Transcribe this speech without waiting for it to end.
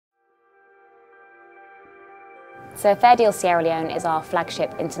So Fair Deal Sierra Leone is our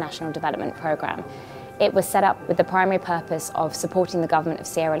flagship international development programme. It was set up with the primary purpose of supporting the government of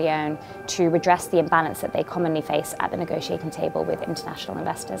Sierra Leone to redress the imbalance that they commonly face at the negotiating table with international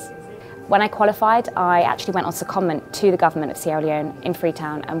investors. When I qualified, I actually went on secondment to the government of Sierra Leone in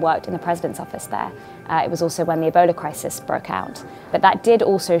Freetown and worked in the President's office there. It was also when the Ebola crisis broke out. But that did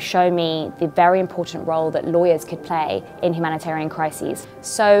also show me the very important role that lawyers could play in humanitarian crises.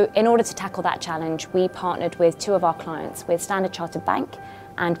 So in order to tackle that challenge, we partnered with two of our clients, with Standard Chartered Bank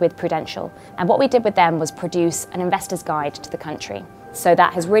and with Prudential. And what we did with them was produce an investor's guide to the country. So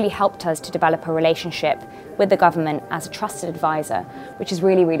that has really helped us to develop a relationship with the government as a trusted advisor, which is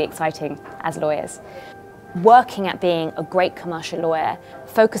really, really exciting as lawyers. Working at being a great commercial lawyer,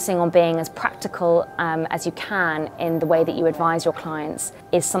 focusing on being as practical as you can in the way that you advise your clients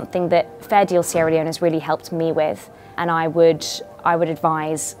is something that Fair Deal Sierra Leone has really helped me with. And I would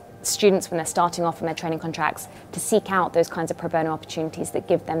advise students when they're starting off on their training contracts to seek out those kinds of pro bono opportunities that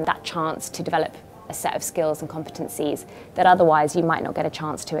give them that chance to develop a set of skills and competencies that otherwise you might not get a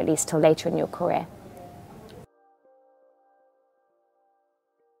chance to, at least till later in your career.